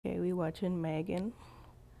watching Megan.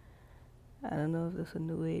 I don't know if this is a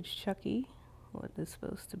new age Chucky, what this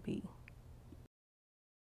supposed to be.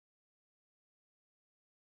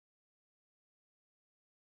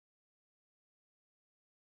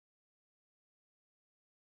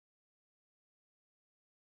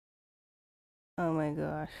 Oh my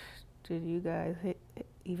gosh, did you guys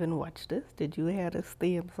even watch this? Did you hear this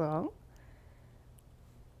theme song?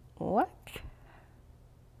 What?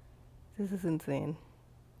 This is insane.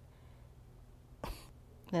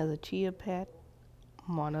 There's a Chia Pet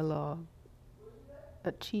monologue,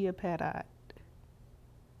 a Chia Pet ad.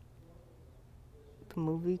 The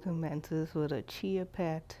movie commences with a Chia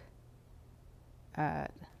Pet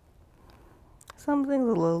ad. Something's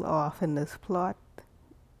a little off in this plot.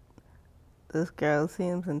 This girl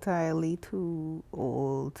seems entirely too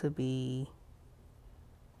old to be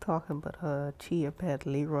talking about her Chia Pet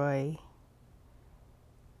Leroy.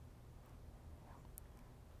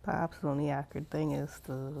 Perhaps the only accurate thing is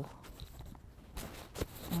the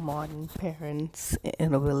modern parents'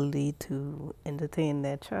 inability to entertain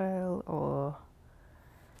their child, or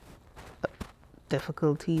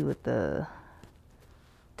difficulty with the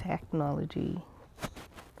technology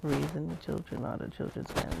raising the children, or the children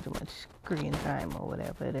spending too much screen time, or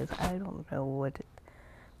whatever it is. I don't know what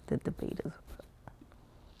the debate is about.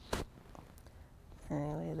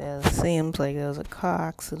 Anyway, there seems like there was a car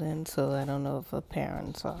accident, so I don't know if her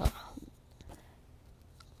parents are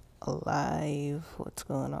alive. What's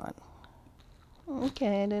going on?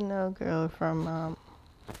 Okay, I didn't know a girl from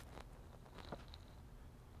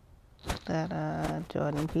that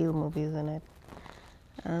Jordan Peele movies in it.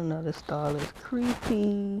 I don't know, this doll is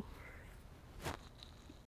creepy.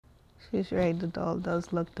 She's right, the doll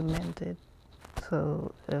does look demented.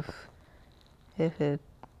 So if the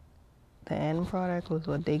end product was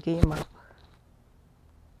what they came up,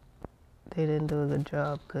 they didn't do a good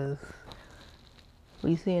job, because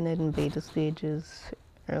we seen it in beta stages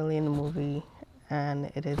early in the movie, and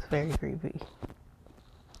it is very creepy.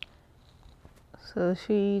 So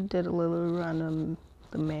she did a little run of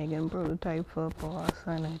the Megan prototype for a boss,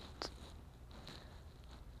 and it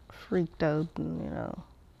freaked out, and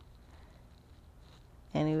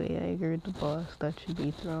Anyway, I agree with the boss that should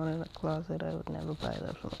be thrown in a closet. I would never buy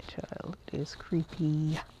that for my child. It is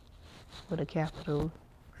creepy, with a capital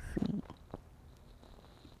C.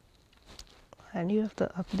 And you have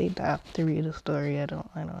to update the app to read a story. I don't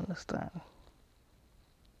understand.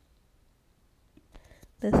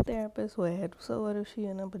 This therapist weird. So what if she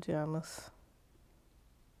in her pajamas?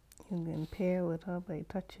 You can pair with her by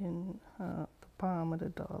touching the palm of the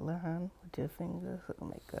doll hand with your fingers. Oh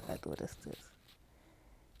my God, what is this?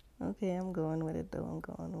 Okay, I'm going with it though. I'm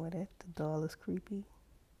going with it. The doll is creepy,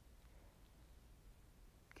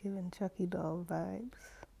 giving Chucky doll vibes.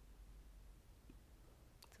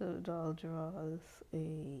 So the doll draws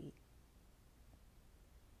a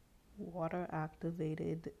water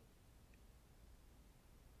activated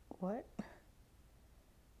what?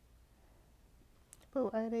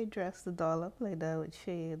 But why they dress the doll up like that with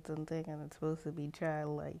shades and thinking it's supposed to be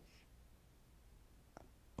childlike?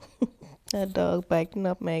 That dog backing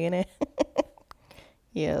up Megan.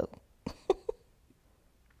 Yo.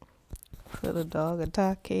 So the dog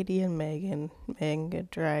attacked Katie and Megan. Megan get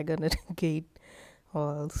dragged under the gate,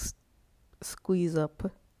 all squeeze up,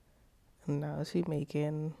 and now she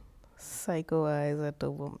making psycho eyes at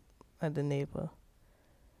the neighbor.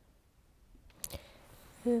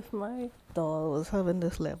 If my doll was having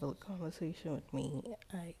this level of conversation with me,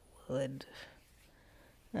 I would.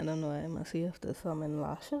 I don't know, I must have to summon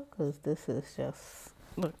Lasha, because this is just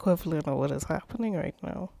the equivalent of what is happening right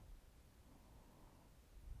now.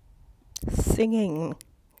 Singing.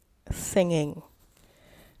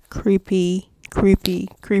 Creepy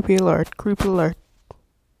alert.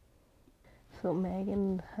 So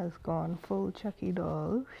Megan has gone full Chucky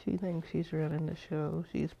doll. She thinks she's running the show.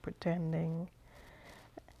 She's pretending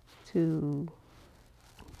to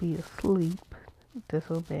be asleep,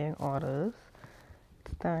 disobeying orders.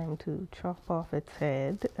 It's time to chop off its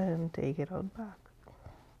head and take it out back.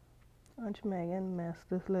 Watch Megan mess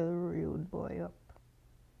this little rude boy up.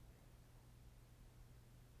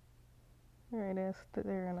 Right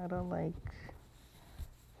there, and I don't like,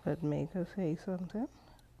 but make her say something.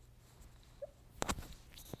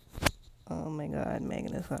 Oh my God,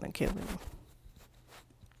 Megan is gonna kill him.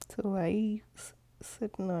 So why you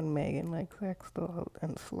sitting on Megan like sex doll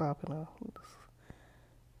and slapping her?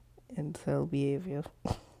 Incel behavior.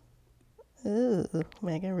 Ooh,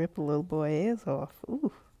 Megan ripped a little boy ears off.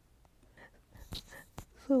 Ooh.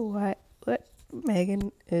 So what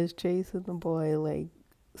Megan is chasing the boy like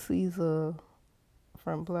Caesar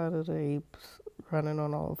from Planet of the Apes running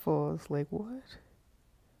on all fours. Like, what?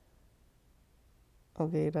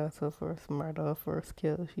 Okay, that's her first murder, her first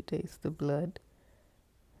kill. She tastes the blood.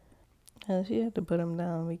 And she had to put him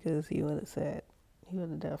down because he would have said, he would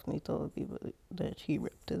have definitely told people that she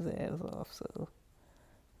ripped his ass off. So,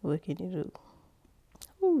 what can you do?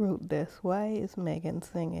 Who wrote this? Why is Megan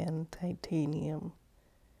singing Titanium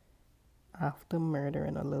after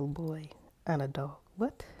murdering a little boy and a dog?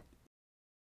 What?